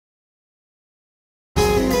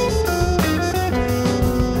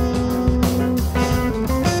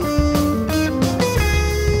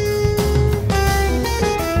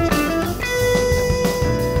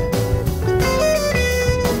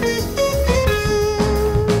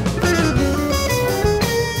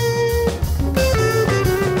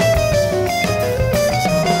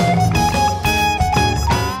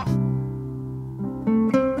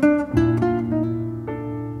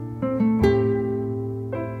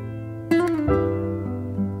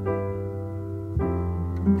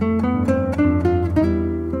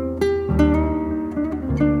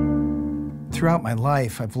Throughout my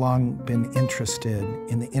life, I've long been interested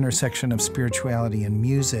in the intersection of spirituality and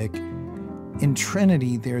music. In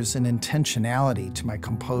Trinity, there's an intentionality to my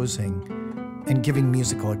composing and giving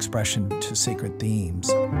musical expression to sacred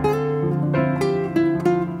themes.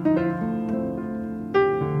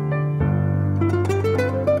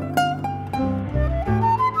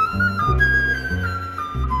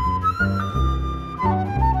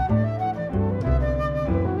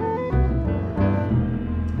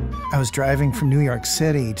 I was driving from New York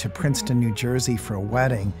City to Princeton, New Jersey for a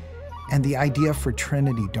wedding, and the idea for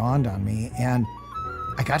Trinity dawned on me, and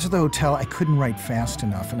I got to the hotel. I couldn't write fast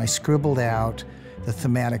enough, and I scribbled out the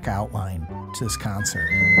thematic outline to this concert.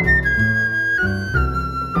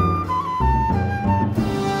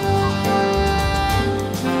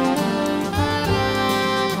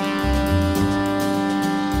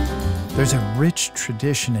 There's a rich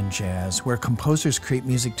tradition in jazz where composers create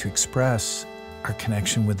music to express our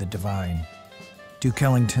connection with the divine. Duke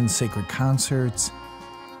Ellington's Sacred Concerts,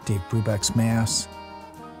 Dave Brubeck's Mass,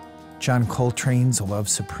 John Coltrane's A Love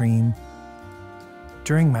Supreme.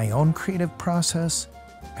 During my own creative process,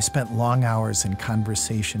 I spent long hours in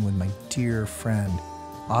conversation with my dear friend,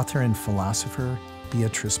 author and philosopher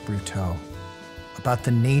Beatrice Brutteaux, about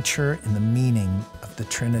the nature and the meaning of the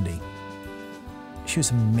Trinity. She was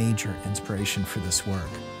a major inspiration for this work.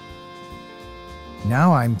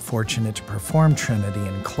 Now I'm fortunate to perform Trinity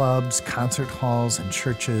in clubs, concert halls, and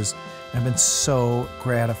churches, and I've been so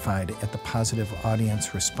gratified at the positive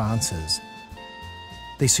audience responses.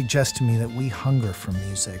 They suggest to me that we hunger for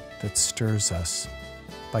music that stirs us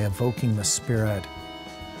by evoking the spirit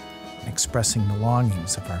and expressing the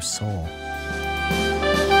longings of our soul.